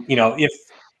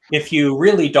 If if you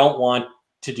really don't want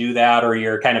to do that, or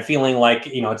you're kind of feeling like,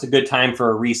 it's a good time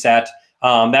for a reset,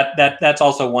 that's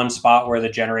also one spot where the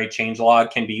generate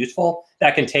changelog can be useful.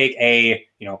 That can take a,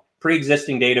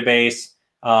 pre-existing database,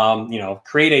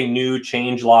 create a new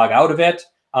changelog out of it.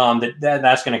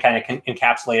 That's going to kind of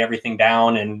encapsulate everything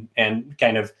down and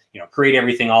kind of, create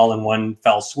everything all in one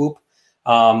fell swoop.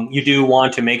 You do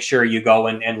want to make sure you go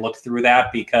and look through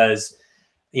that, because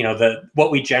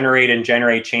what we generate in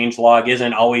generate changelog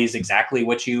isn't always exactly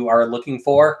what you are looking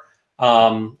for.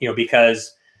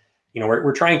 Because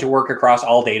we're trying to work across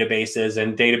all databases,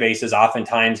 and databases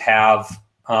oftentimes have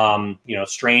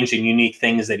strange and unique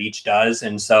things that each does.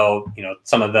 And so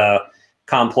some of the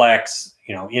complex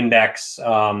index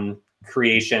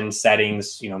creation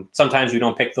settings, sometimes we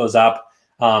don't pick those up.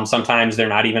 Sometimes they're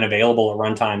not even available at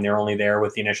runtime. They're only there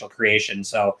with the initial creation.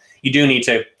 So you do need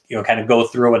to kind of go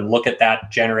through and look at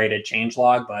that generated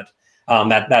changelog, but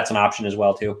that's an option as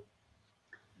well too.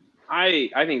 I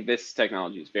think this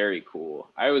technology is very cool.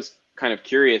 I was kind of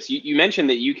curious. You mentioned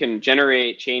that you can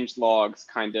generate change logs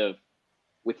kind of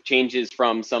with changes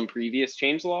from some previous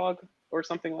changelog or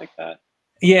something like that.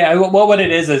 Yeah, well, what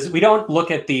it is we don't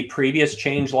look at the previous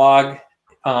changelog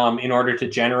in order to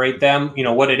generate them.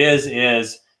 What it is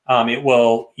it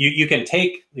will, you can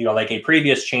take, like a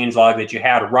previous changelog that you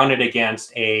had, run it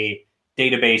against a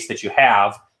database that you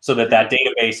have, so that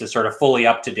database is sort of fully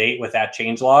up to date with that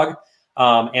changelog.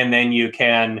 And then you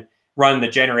can run the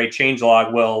generate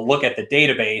changelog, will look at the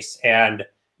database and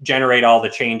generate all the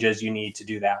changes you need to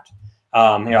do that.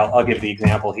 I'll give the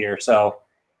example here. So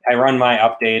I run my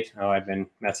update. Oh, I've been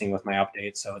messing with my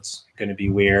update, so it's going to be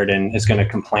weird, and it's going to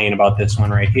complain about this one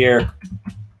right here.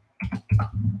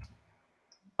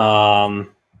 There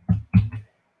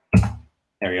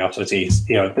we go. So it's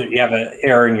you have an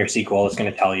error in your SQL. It's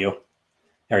going to tell you.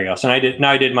 There we go. So now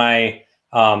I did my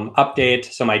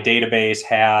update. So my database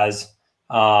has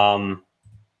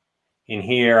in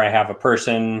here I have a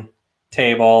person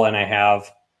table, and I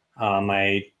have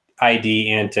my ID,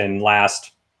 int, and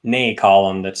last name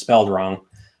column that's spelled wrong.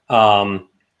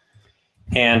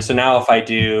 And so now if I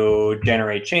do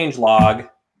generate changelog,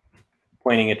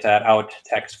 pointing it to that out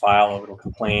text file, it'll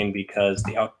complain because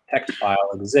the out text file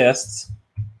exists.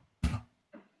 I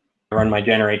run my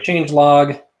generate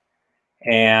changelog,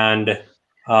 and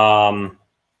now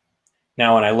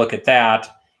when I look at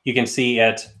that, you can see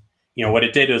it. What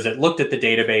it did was it looked at the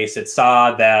database. It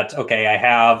saw that, okay, I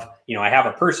have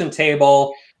a person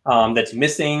table that's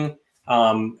missing,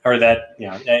 or that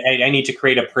I need to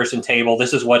create a person table.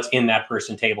 This is what's in that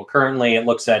person table currently. It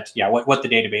looks at what the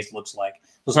database looks like.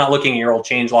 So it's not looking at your old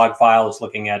changelog file. It's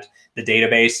looking at the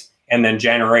database and then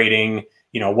generating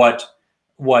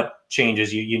what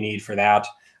changes you need for that.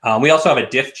 We also have a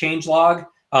diff changelog.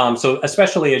 So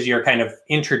especially as you're kind of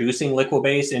introducing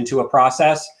Liquibase into a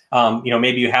process,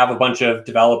 maybe you have a bunch of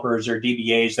developers or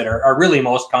DBAs that are really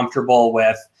most comfortable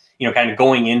with kind of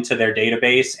going into their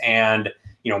database and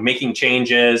making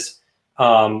changes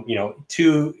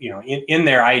to in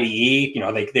their IDE.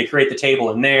 They create the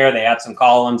table in there, they add some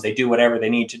columns, they do whatever they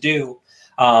need to do,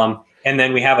 and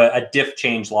then we have a diff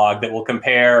changelog that will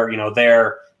compare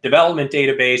their development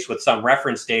database with some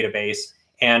reference database,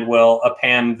 and will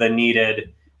append the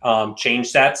needed change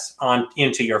sets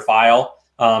into your file,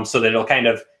 so that it'll kind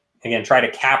of, again, try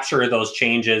to capture those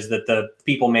changes that the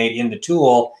people made in the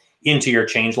tool into your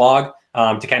changelog,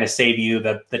 to kind of save you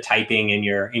the typing in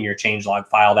your changelog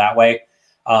file that way.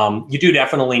 You do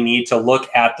definitely need to look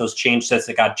at those change sets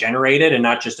that got generated and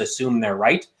not just assume they're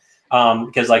right,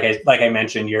 because like I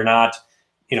mentioned, you're not,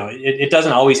 it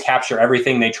doesn't always capture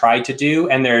everything they tried to do,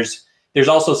 and there's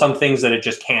also some things that it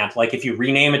just can't. Like if you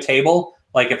rename a table,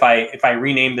 like if I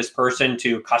rename this person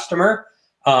to customer,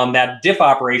 that diff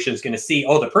operation is going to see,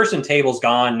 oh, the person table's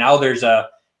gone. Now there's a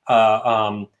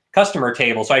customer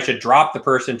table, so I should drop the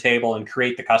person table and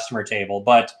create the customer table.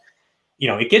 But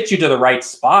it gets you to the right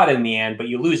spot in the end, but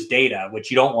you lose data,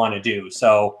 which you don't want to do.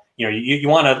 So you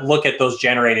want to look at those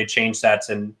generated change sets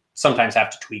and sometimes have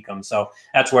to tweak them. So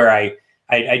that's where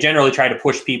I generally try to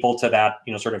push people to that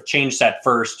sort of change set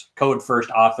first, code first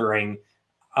authoring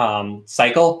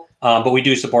cycle. But we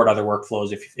do support other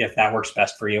workflows if that works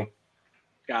best for you.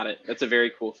 Got it. That's a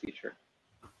very cool feature.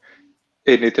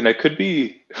 Hey, Nathan, I could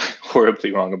be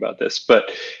horribly wrong about this,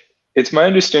 but it's my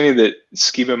understanding that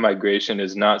schema migration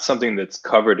is not something that's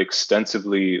covered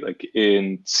extensively like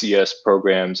in CS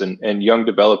programs, and young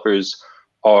developers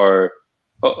are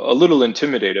a little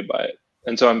intimidated by it.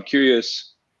 And so I'm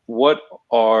curious,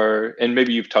 and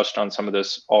maybe you've touched on some of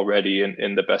this already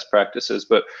in the best practices,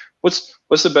 but what's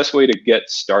the best way to get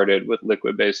started with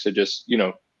Liquibase to just,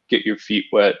 get your feet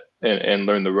wet and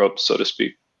learn the ropes, so to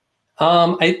speak?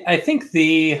 I think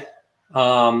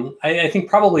I think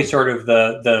probably sort of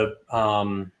the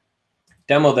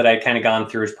demo that I'd kind of gone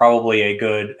through is probably a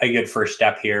good first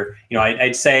step here.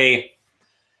 I'd say,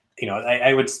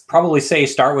 I would probably say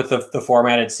start with the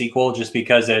formatted SQL, just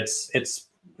because it's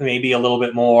maybe a little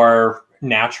bit more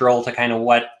natural to kind of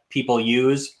what people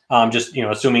use. Just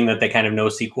assuming that they kind of know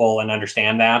SQL and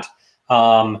understand that.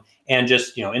 And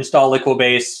just install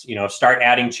Liquibase. Start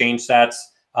adding change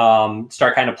sets.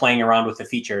 Start kind of playing around with the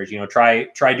features.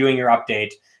 Try doing your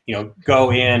update.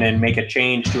 Go in and make a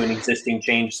change to an existing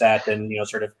change set, and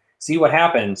sort of see what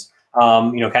happens.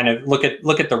 Kind of look at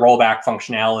the rollback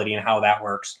functionality and how that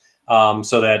works.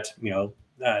 So that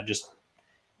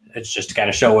it's just to kind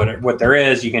of show what there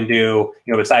is. You can do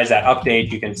besides that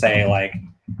update, you can say like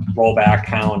rollback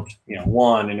count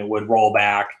 1, and it would roll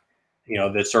back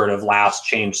the sort of last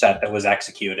change set that was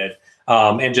executed,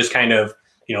 and just kind of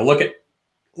look at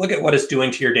what it's doing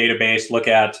to your database. Look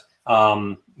at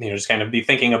just kind of be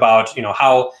thinking about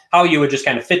how you would just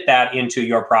kind of fit that into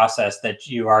your process that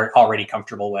you are already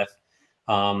comfortable with.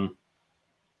 How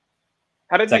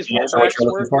did these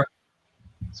rollbacks work?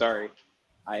 Sorry,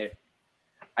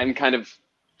 I'm kind of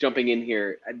jumping in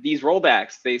here. These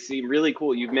rollbacks, they seem really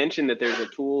cool. You've mentioned that there's a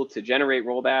tool to generate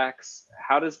rollbacks.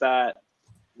 How does that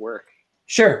work?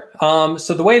 Sure.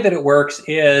 So the way that it works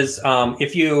is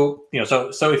if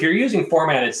so if you're using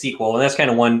formatted SQL, and that's kind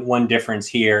of one difference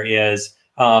here is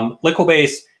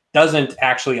Liquibase doesn't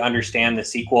actually understand the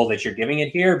SQL that you're giving it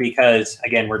here, because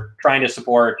again, we're trying to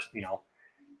support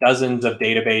dozens of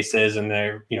databases, and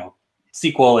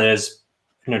SQL is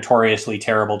notoriously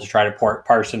terrible to try to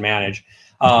parse and manage.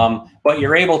 But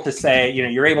you're able to say,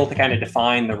 you're able to kind of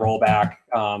define the rollback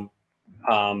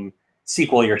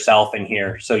SQL yourself in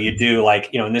here. So you do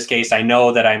like, in this case, I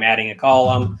know that I'm adding a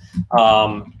column.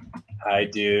 I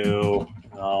do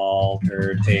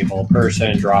alter table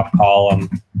person, drop column,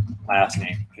 last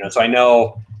name. So I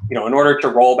know, in order to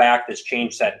roll back this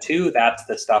change set 2, that's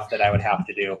the stuff that I would have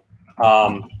to do.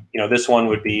 This one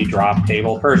would be drop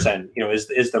table person, is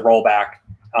the rollback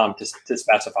to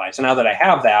specify. So now that I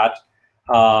have that,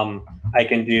 I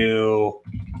can do,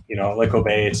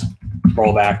 Liquibase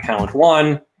rollback count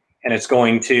 1, and it's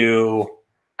going to,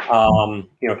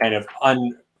 kind of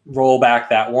unroll back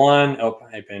that 1. Oh,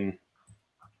 I've been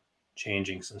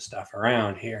changing some stuff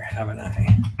around here, haven't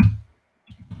I?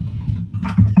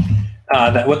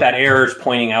 What that error is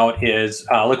pointing out is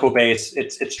Liquibase,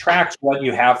 it tracks what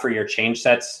you have for your change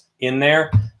sets in there,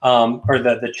 or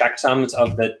the checksums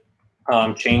of the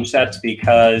change sets,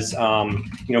 because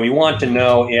we want to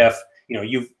know if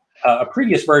you've a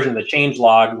previous version of the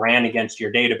changelog ran against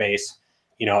your database,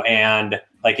 and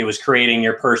like it was creating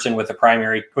your person with a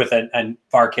primary with a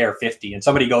varchar 50, and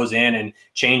somebody goes in and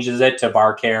changes it to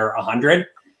varchar 100.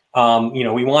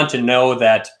 We want to know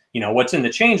that what's in the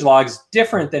changelog is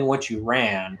different than what you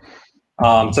ran.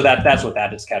 So that's what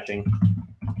that is catching.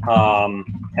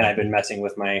 And I've been messing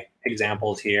with my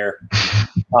examples here.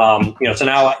 So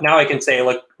now I can say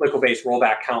Liquibase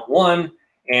rollback count 1,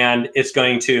 and it's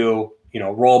going to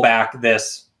roll back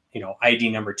this ID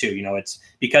number 2. It's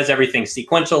because everything's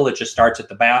sequential. It just starts at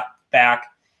the back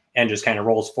and just kind of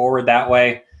rolls forward that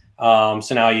way. So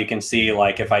now you can see,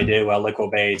 like, if I do a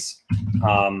Liquibase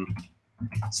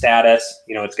status,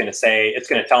 it's going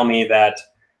to tell me that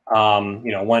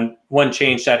one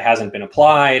change set hasn't been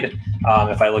applied.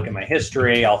 If I look at my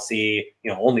history, I'll see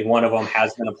only one of them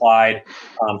has been applied.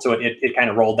 So it kind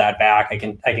of rolled that back. I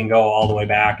can go all the way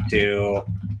back to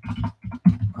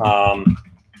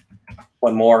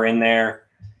one more in there,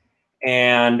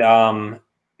 and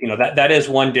that is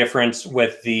one difference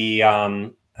with the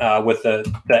XML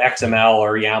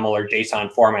or YAML or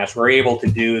JSON formats. We're able to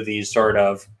do these sort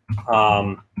of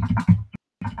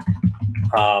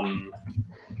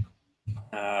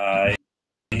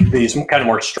these kind of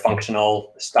more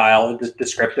functional style,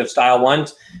 descriptive style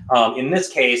ones. In this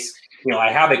case,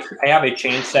 I have a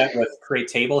change set with create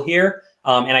table here,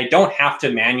 and I don't have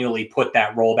to manually put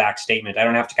that rollback statement. I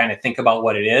don't have to kind of think about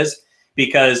what it is,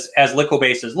 because as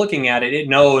Liquibase is looking at it, it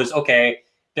knows, okay,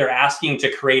 they're asking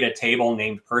to create a table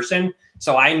named person.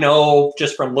 So I know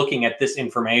just from looking at this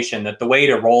information that the way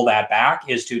to roll that back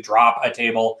is to drop a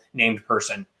table named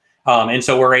person. And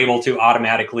so we're able to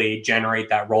automatically generate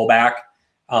that rollback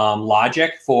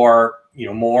logic for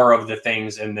more of the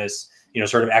things in this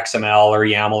sort of XML or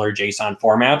YAML or JSON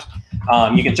format.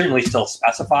 You can certainly still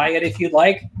specify it if you'd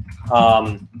like,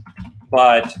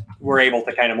 but we're able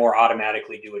to kind of more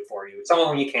automatically do it for you. Some of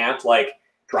them you can't, like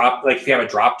if you have a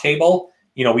drop table,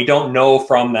 we don't know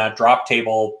from that drop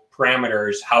table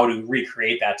parameters how to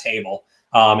recreate that table.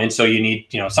 And so you need,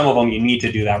 some of them you need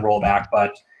to do that rollback,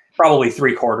 but probably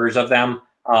 3/4 of them,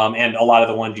 and a lot of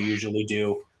the ones you usually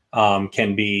do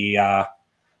can be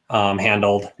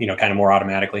handled, kind of more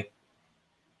automatically.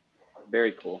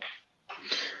 Very cool.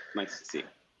 Nice to see.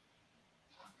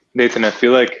 Nathan, I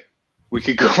feel like we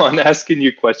could go on asking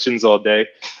you questions all day.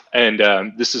 And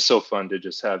this is so fun to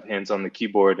just have hands on the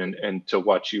keyboard and to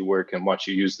watch you work and watch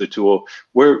you use the tool.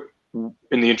 In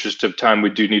the interest of time, we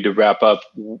do need to wrap up.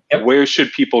 Yep. Where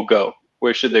should people go?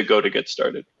 Where should they go to get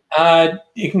started?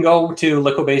 You can go to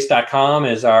liquibase.com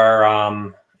is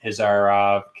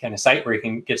our kind of site where you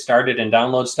can get started and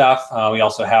download stuff. We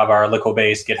also have our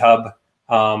Liquibase GitHub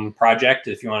project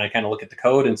if you want to kind of look at the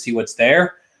code and see what's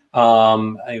there.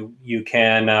 You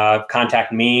can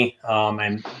contact me,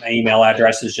 and my email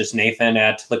address is just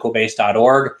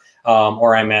nathan@liquibase.org,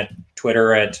 or I'm at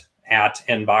Twitter at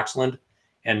 @nvoxland,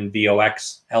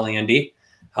 NVOXLAND,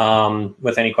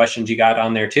 with any questions you got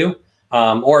on there too.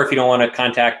 Or if you don't want to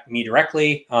contact me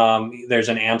directly, there's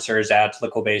an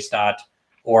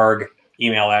answers@liquibase.org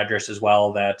email address as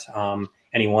well that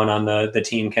anyone on the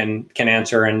team can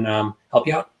answer and help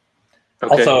you out.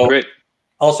 Okay, also, great.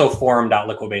 Also,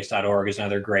 forum.liquibase.org is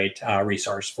another great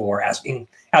resource for asking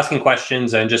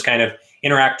questions and just kind of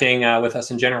interacting with us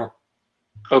in general.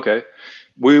 Okay,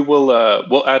 we'll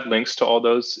add links to all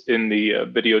those in the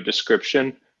video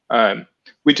description.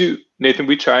 Nathan,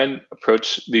 we try and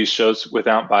approach these shows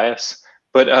without bias,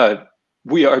 but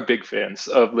we are big fans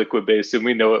of Liquibase and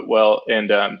we know it well.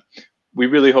 And we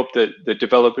really hope that the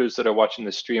developers that are watching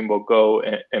the stream will go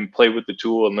and play with the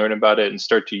tool and learn about it and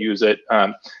start to use it.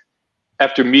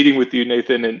 After meeting with you,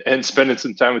 Nathan, and spending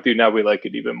some time with you, now we like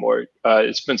it even more.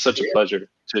 It's been such a pleasure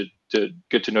to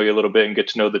get to know you a little bit and get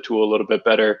to know the tool a little bit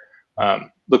better.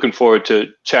 Looking forward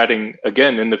to chatting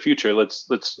again in the future.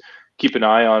 Let's keep an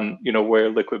eye on where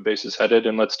Liquibase is headed,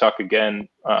 and let's talk again.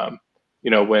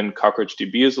 When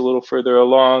CockroachDB is a little further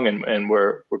along and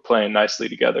we're playing nicely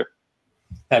together.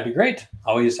 That'd be great.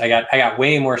 Always, I got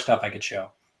way more stuff I could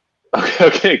show.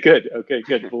 Okay, good. Okay,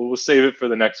 good. We'll save it for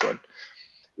the next one.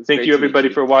 Thank you everybody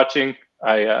for watching.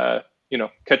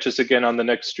 Catch us again on the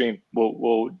next stream.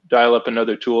 We'll dial up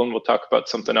another tool and we'll talk about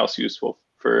something else useful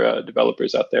for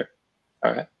developers out there.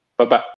 All right. Bye-bye.